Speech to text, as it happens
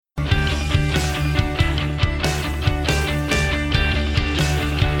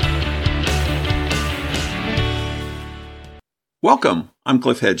Welcome. I'm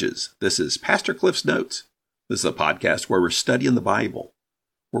Cliff Hedges. This is Pastor Cliff's Notes. This is a podcast where we're studying the Bible.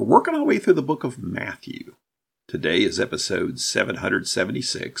 We're working our way through the book of Matthew. Today is episode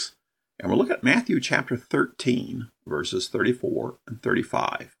 776, and we'll look at Matthew chapter 13, verses 34 and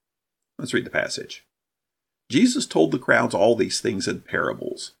 35. Let's read the passage. Jesus told the crowds all these things in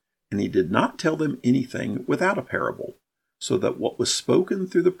parables, and he did not tell them anything without a parable, so that what was spoken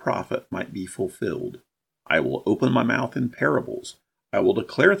through the prophet might be fulfilled. I will open my mouth in parables. I will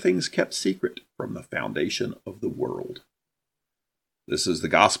declare things kept secret from the foundation of the world. This is the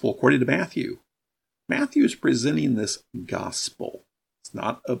gospel according to Matthew. Matthew is presenting this gospel. It's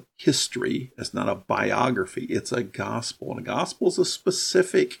not a history. It's not a biography. It's a gospel. And a gospel is a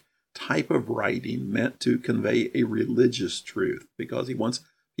specific type of writing meant to convey a religious truth because he wants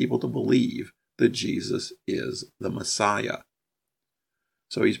people to believe that Jesus is the Messiah.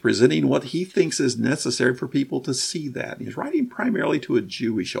 So he's presenting what he thinks is necessary for people to see that. He's writing primarily to a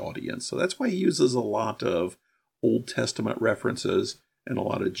Jewish audience. So that's why he uses a lot of Old Testament references and a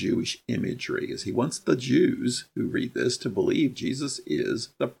lot of Jewish imagery, as he wants the Jews who read this to believe Jesus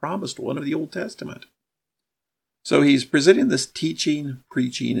is the promised one of the Old Testament. So he's presenting this teaching,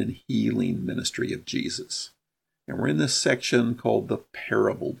 preaching, and healing ministry of Jesus. And we're in this section called the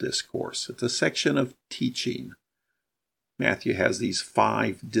Parable Discourse. It's a section of teaching. Matthew has these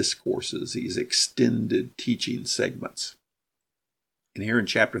 5 discourses, these extended teaching segments. And here in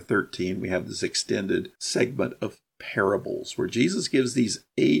chapter 13, we have this extended segment of parables, where Jesus gives these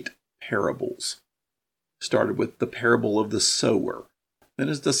 8 parables. Started with the parable of the sower. Then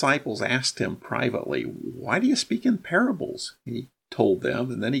his disciples asked him privately, "Why do you speak in parables?" He told them,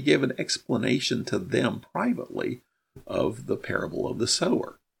 and then he gave an explanation to them privately of the parable of the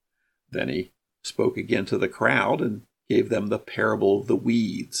sower. Then he spoke again to the crowd and gave them the parable of the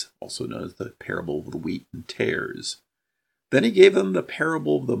weeds, also known as the parable of the wheat and tares. Then he gave them the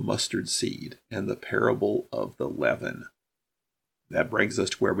parable of the mustard seed and the parable of the leaven. That brings us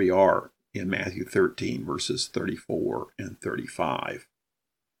to where we are in Matthew 13, verses 34 and 35.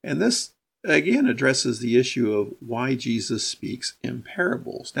 And this, again, addresses the issue of why Jesus speaks in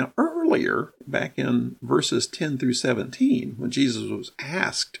parables. Now, earlier, back in verses 10 through 17, when Jesus was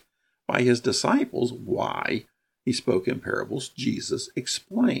asked by his disciples why he spoke in parables, Jesus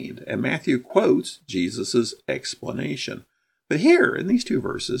explained. And Matthew quotes Jesus' explanation. But here, in these 2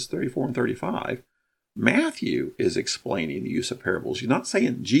 verses, 34 and 35, Matthew is explaining the use of parables. He's not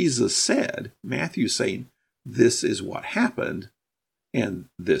saying Jesus said. Matthew's saying this is what happened, and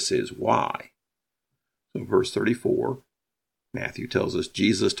this is why. So verse 34, Matthew tells us,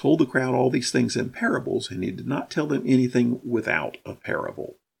 Jesus told the crowd all these things in parables, and he did not tell them anything without a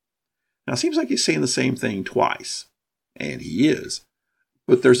parable. Now, it seems like he's saying the same thing twice, and he is.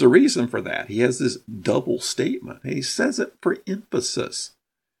 But there's a reason for that. He has this double statement, and he says it for emphasis,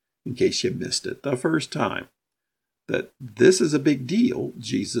 in case you missed it the first time, that this is a big deal,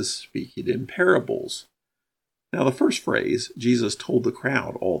 Jesus speaking in parables. Now, the first phrase, Jesus told the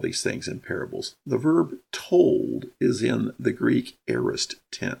crowd all these things in parables, the verb told is in the Greek aorist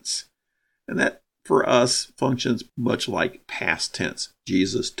tense, and that for us functions much like past tense.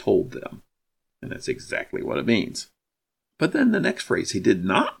 Jesus told them. And that's exactly what it means. But then the next phrase, he did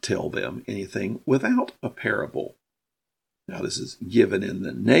not tell them anything without a parable. Now this is given in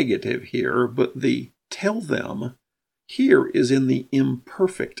the negative here, but the tell them here is in the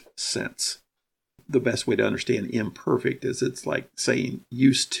imperfect sense. The best way to understand imperfect is it's like saying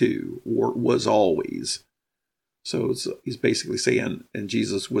used to or was always. So he's basically saying, and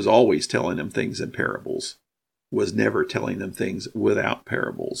Jesus was always telling them things in parables, was never telling them things without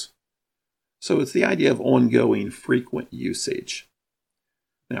parables. So it's the idea of ongoing, frequent usage.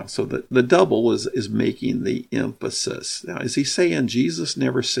 Now, so the double is making the emphasis. Now, is he saying Jesus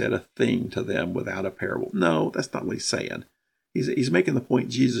never said a thing to them without a parable? No, that's not what he's saying. He's making the point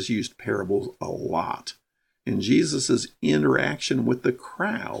Jesus used parables a lot. And Jesus' interaction with the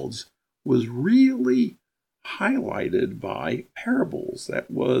crowds was really highlighted by parables. That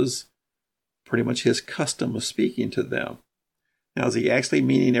was pretty much his custom of speaking to them. Now, is he actually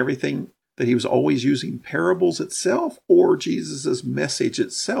meaning everything that he was always using parables itself, or Jesus' message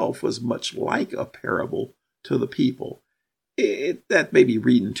itself was much like a parable to the people? That may be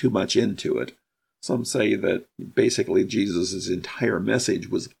reading too much into it. Some say that basically Jesus' entire message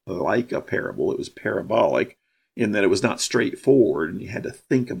was like a parable. It was parabolic in that it was not straightforward and you had to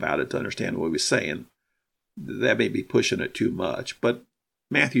think about it to understand what he was saying. That may be pushing it too much, but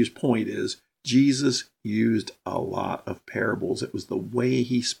Matthew's point is Jesus used a lot of parables. It was the way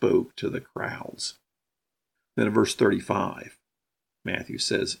he spoke to the crowds. Then in verse 35, Matthew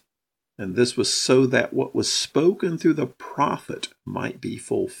says, And this was so that what was spoken through the prophet might be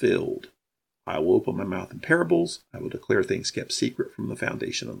fulfilled. I will open my mouth in parables. I will declare things kept secret from the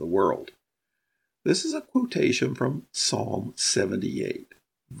foundation of the world. This is a quotation from Psalm 78,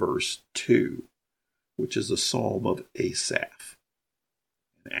 verse 2, which is a psalm of Asaph.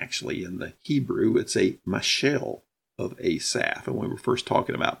 And actually, in the Hebrew, it's a mashal of Asaph. And when we were first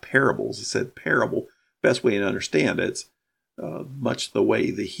talking about parables, it said parable. Best way to understand it's much the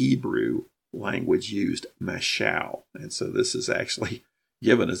way the Hebrew language used mashal. And so this is actually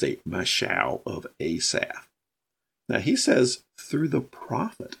given as a mashal of Asaph. Now he says through the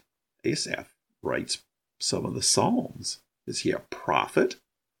prophet. Asaph writes some of the Psalms. Is he a prophet?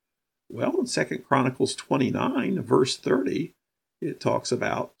 Well, in 2 Chronicles 29, verse 30, it talks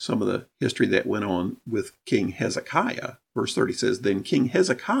about some of the history that went on with King Hezekiah. Verse 30 says, Then King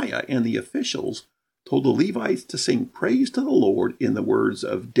Hezekiah and the officials told the Levites to sing praise to the Lord in the words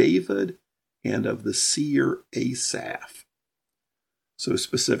of David and of the seer Asaph. So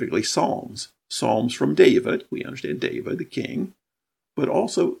specifically Psalms. Psalms from David, we understand David, the king, but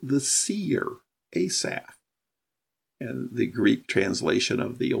also the seer Asaph. And the Greek translation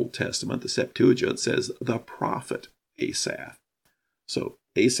of the Old Testament, the Septuagint, says the prophet Asaph. So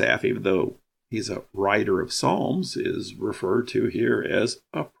Asaph, even though he's a writer of Psalms, is referred to here as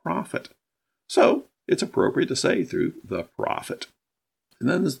a prophet. So it's appropriate to say through the prophet. And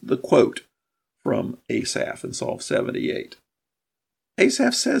then there's the quote from Asaph in Psalm 78.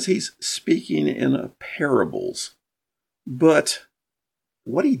 Asaph says he's speaking in parables, but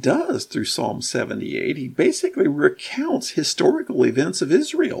what he does through Psalm 78, he basically recounts historical events of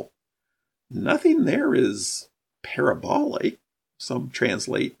Israel. Nothing there is parabolic. Some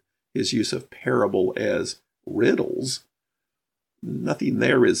translate his use of parable as riddles. Nothing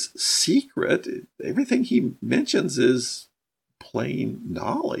there is secret. Everything he mentions is plain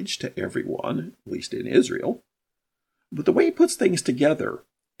knowledge to everyone, at least in Israel. But the way he puts things together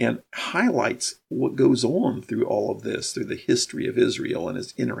and highlights what goes on through all of this, through the history of Israel and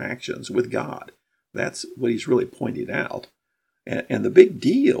his interactions with God, that's what he's really pointed out. And the big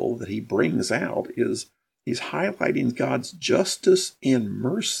deal that he brings out is he's highlighting God's justice and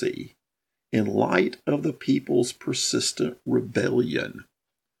mercy in light of the people's persistent rebellion.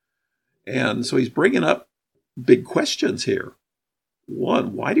 And so he's bringing up big questions here.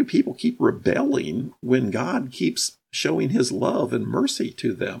 One, why do people keep rebelling when God keeps showing his love and mercy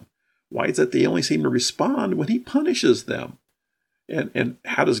to them? Why is it they only seem to respond when he punishes them? And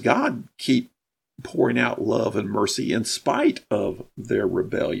how does God keep pouring out love and mercy in spite of their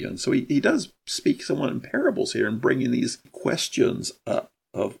rebellion? So he does speak somewhat in parables here and bringing these questions up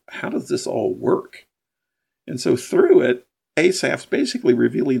of how does this all work? And so through it, Asaph's basically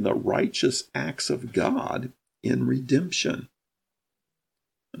revealing the righteous acts of God in redemption.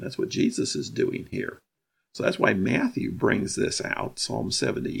 And that's what Jesus is doing here. So that's why Matthew brings this out, Psalm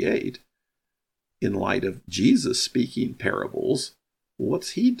 78, in light of Jesus speaking parables.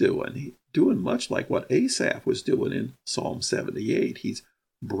 What's he doing? He's doing much like what Asaph was doing in Psalm 78. He's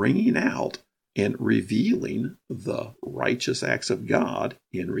bringing out and revealing the righteous acts of God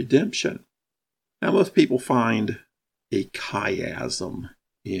in redemption. Now, most people find a chiasm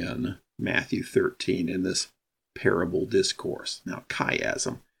in Matthew 13 in this parable discourse. Now,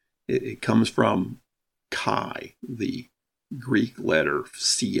 chiasm, it comes from chi, the Greek letter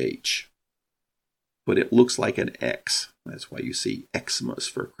CH, but it looks like an X. That's why you see Xmas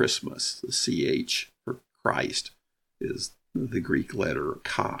for Christmas. The CH for Christ is the Greek letter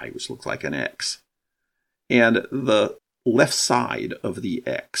chi, which looks like an X. And the left side of the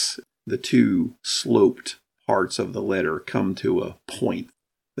X, the two sloped parts of the letter come to a point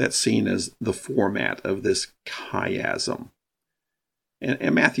that's seen as the format of this chiasm.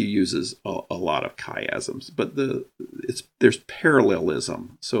 And Matthew uses a lot of chiasms, but there's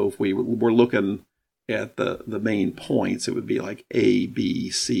parallelism. So if we were looking at the main points, it would be like A,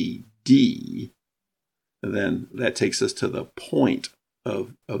 B, C, D. And then that takes us to the point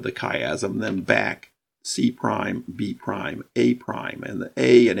of the chiasm, then back C prime, B prime, A prime. And the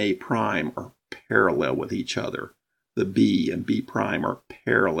A and A prime are parallel with each other. The B and B prime are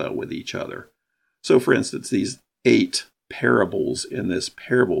parallel with each other. So for instance, these 8 parables in this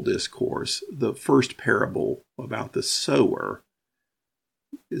parable discourse, the first parable about the sower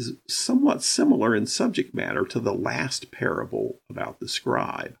is somewhat similar in subject matter to the last parable about the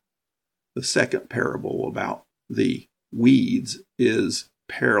scribe. The second parable about the weeds is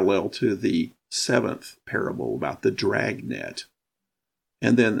parallel to the 7th parable about the dragnet.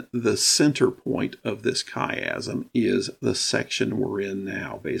 And then the center point of this chiasm is the section we're in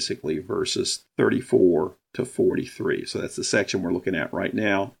now, basically verses 34 to 43. So that's the section we're looking at right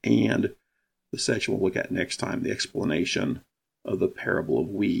now, and the section we'll look at next time, the explanation of the parable of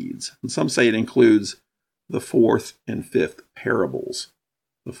weeds. And some say it includes the fourth and fifth parables.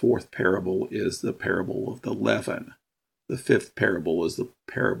 The fourth parable is the parable of the leaven. The fifth parable is the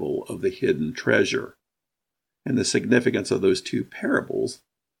parable of the hidden treasure. And the significance of those two parables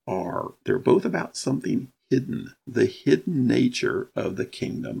are they're both about something hidden, the hidden nature of the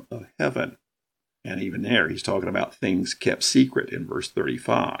kingdom of heaven. And even there, he's talking about things kept secret in verse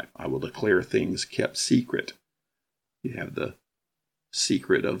 35. I will declare things kept secret. You have the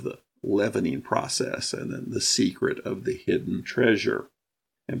secret of the leavening process and then the secret of the hidden treasure.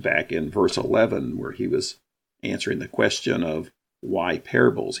 And back in verse 11, where he was answering the question of why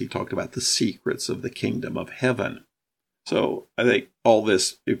parables, he talked about the secrets of the kingdom of heaven. So I think all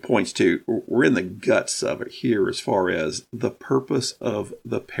this, it points to, we're in the guts of it here as far as the purpose of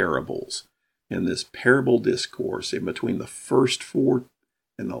the parables. In this parable discourse, in between the first four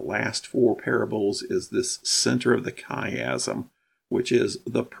and the last four parables, is this center of the chiasm, which is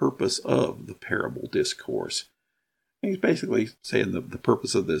the purpose of the parable discourse. And he's basically saying the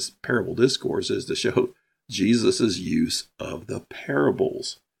purpose of this parable discourse is to show Jesus' use of the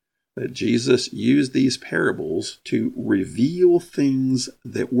parables. That Jesus used these parables to reveal things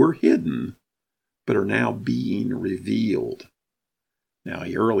that were hidden, but are now being revealed. Now,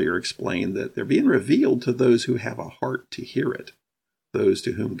 he earlier explained that they're being revealed to those who have a heart to hear it, those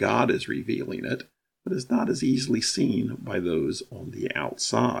to whom God is revealing it, but is not as easily seen by those on the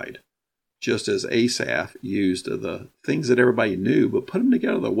outside. Just as Asaph used the things that everybody knew, but put them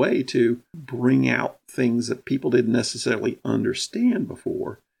together the way to bring out things that people didn't necessarily understand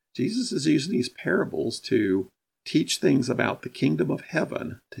before, Jesus is using these parables to teach things about the kingdom of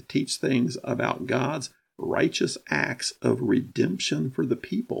heaven, to teach things about God's righteous acts of redemption for the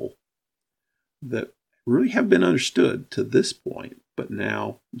people that really have been understood to this point, but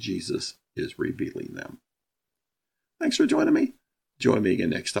now Jesus is revealing them. Thanks for joining me. Join me again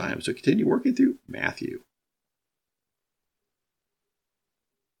next time as we continue working through Matthew.